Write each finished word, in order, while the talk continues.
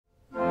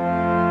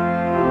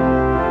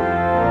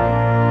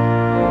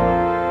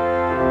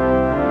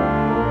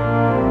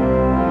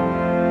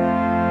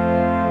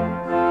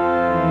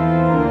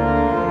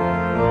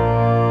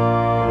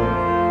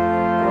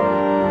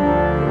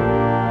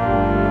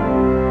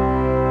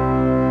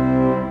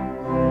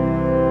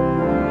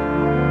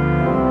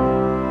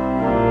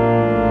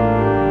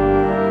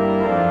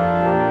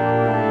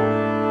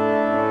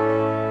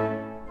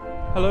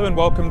and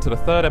welcome to the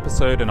third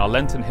episode in our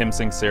Lenten hymn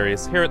sing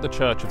series here at the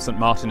Church of St.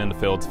 Martin in the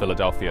Fields,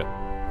 Philadelphia.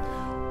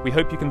 We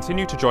hope you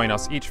continue to join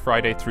us each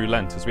Friday through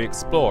Lent as we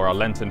explore our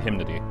Lenten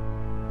hymnody.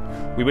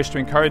 We wish to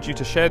encourage you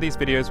to share these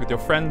videos with your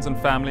friends and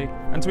family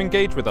and to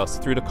engage with us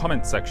through the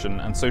comments section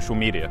and social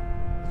media.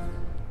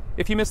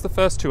 If you missed the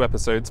first two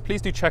episodes,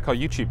 please do check our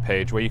YouTube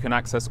page where you can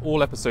access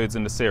all episodes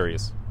in the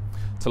series.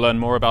 To learn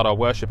more about our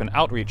worship and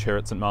outreach here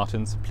at St.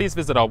 Martin's, please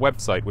visit our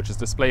website, which is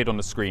displayed on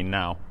the screen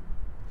now.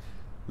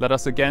 Let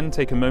us again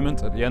take a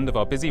moment at the end of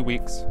our busy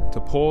weeks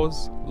to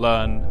pause,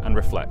 learn and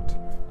reflect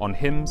on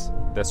hymns,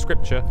 their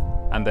scripture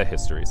and their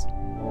histories.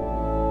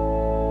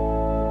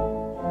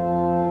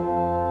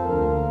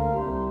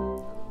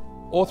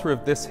 Author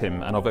of this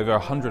hymn and of over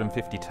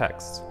 150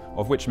 texts,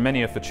 of which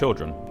many are for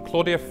children,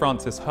 Claudia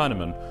Frances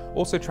Hymnal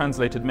also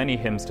translated many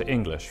hymns to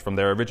English from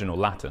their original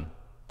Latin.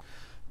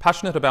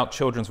 Passionate about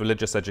children's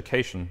religious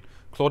education,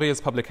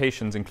 Claudia's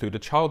publications include A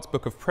Child's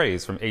Book of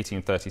Praise from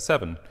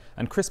 1837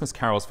 and Christmas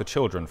Carols for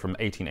Children from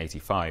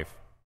 1885.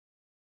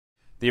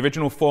 The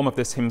original form of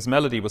this hymn's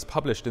melody was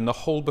published in the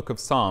Whole Book of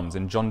Psalms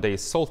in John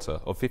Day's Psalter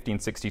of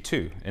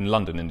 1562 in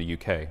London in the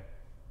UK.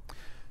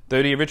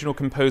 Though the original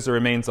composer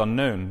remains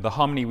unknown, the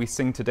harmony we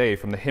sing today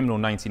from the Hymnal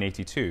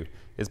 1982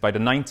 is by the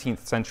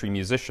 19th century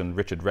musician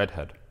Richard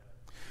Redhead.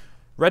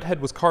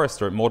 Redhead was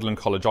chorister at Magdalen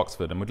College,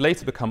 Oxford, and would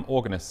later become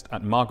organist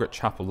at Margaret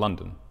Chapel,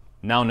 London,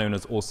 now known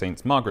as All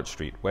Saints Margaret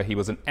Street, where he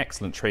was an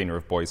excellent trainer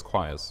of boys'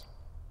 choirs.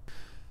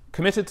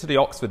 Committed to the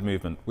Oxford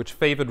movement, which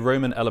favoured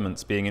Roman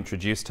elements being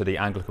introduced to the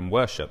Anglican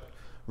worship,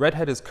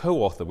 Redhead is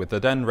co-author with the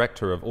then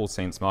rector of All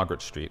Saints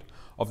Margaret Street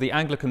of the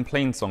Anglican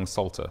Plainsong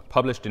Psalter,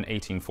 published in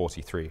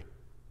 1843.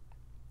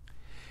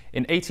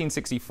 In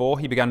 1864,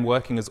 he began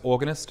working as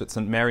organist at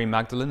St. Mary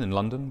Magdalene in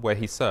London, where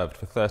he served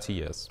for 30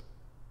 years.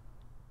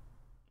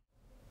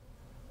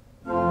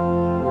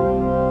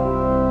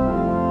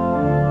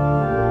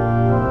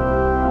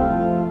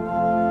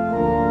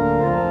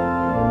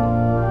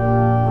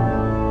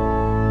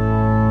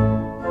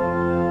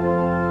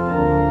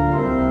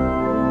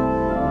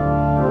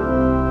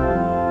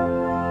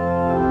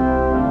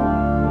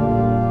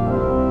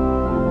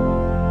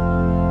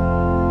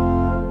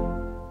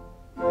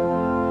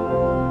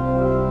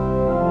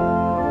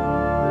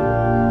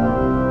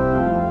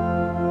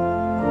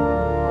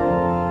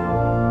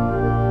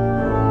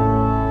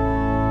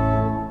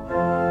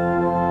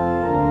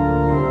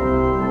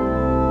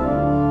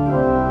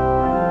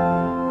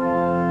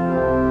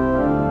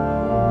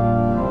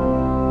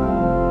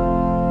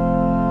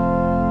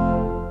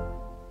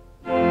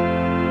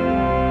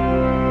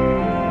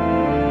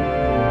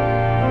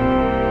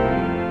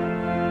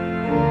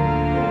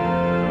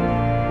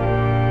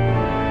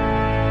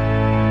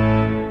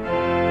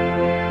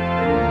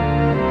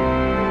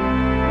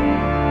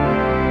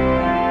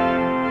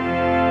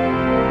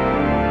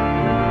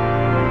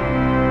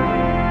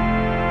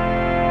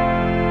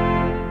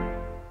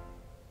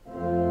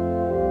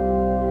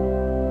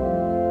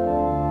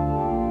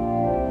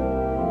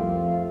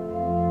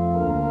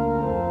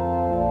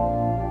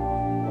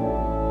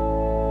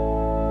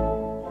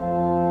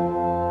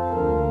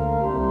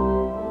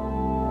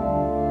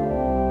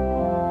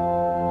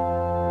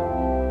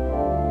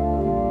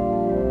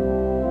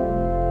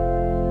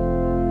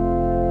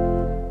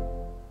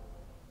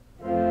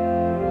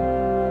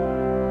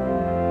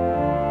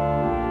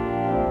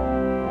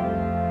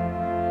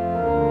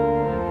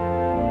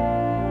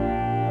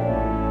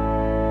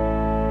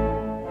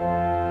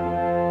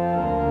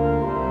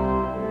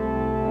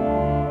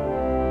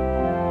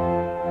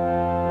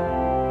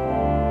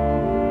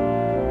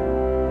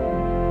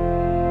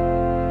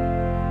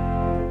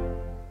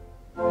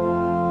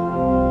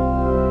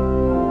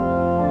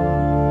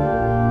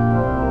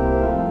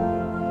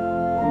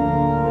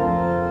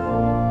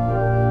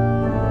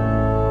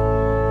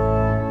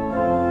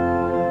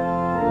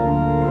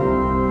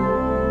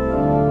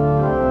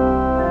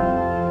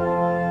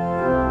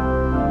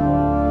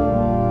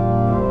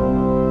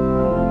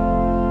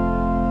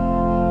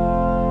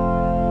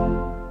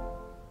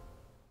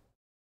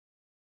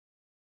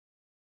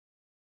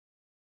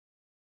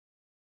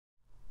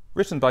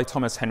 Written by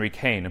Thomas Henry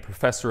Kane, a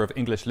professor of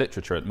English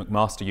literature at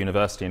McMaster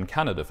University in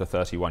Canada for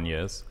 31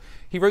 years,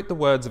 he wrote the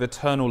words of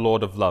Eternal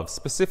Lord of Love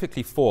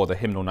specifically for the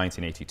Hymnal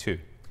 1982.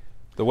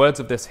 The words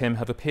of this hymn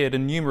have appeared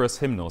in numerous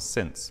hymnals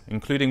since,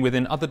 including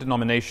within other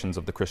denominations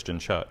of the Christian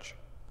Church.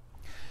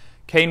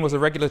 Kane was a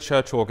regular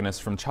church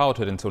organist from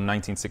childhood until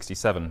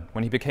 1967,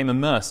 when he became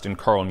immersed in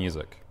choral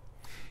music.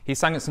 He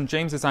sang at St.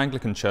 James's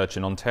Anglican Church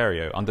in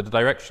Ontario under the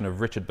direction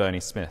of Richard Burney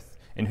Smith,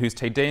 in whose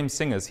Te Deum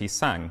singers he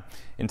sang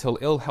until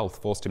ill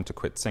health forced him to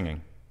quit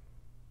singing.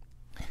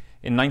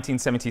 In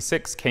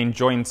 1976, Kane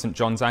joined St.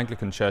 John's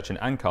Anglican Church in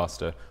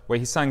Ancaster, where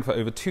he sang for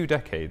over 2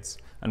 decades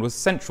and was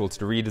central to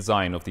the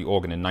redesign of the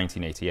organ in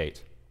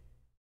 1988.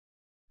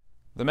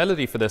 The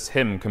melody for this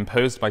hymn,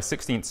 composed by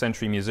 16th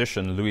century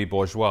musician Louis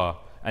Bourgeois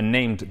and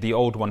named the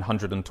Old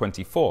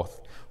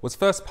 124th, was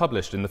first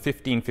published in the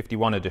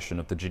 1551 edition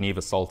of the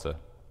Geneva Psalter.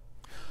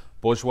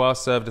 Bourgeois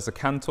served as a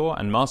cantor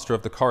and master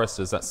of the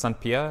choristers at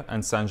Saint-Pierre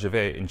and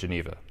Saint-Gervais in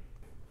Geneva.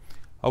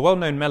 A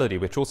well-known melody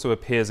which also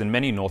appears in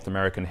many North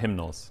American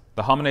hymnals,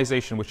 the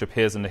harmonization which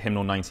appears in the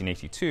Hymnal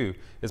 1982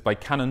 is by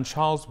Canon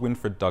Charles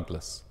Winfred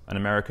Douglas, an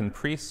American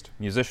priest,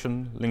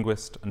 musician,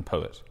 linguist, and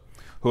poet,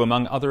 who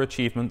among other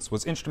achievements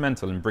was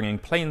instrumental in bringing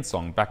plain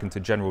song back into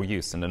general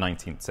use in the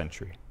 19th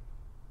century.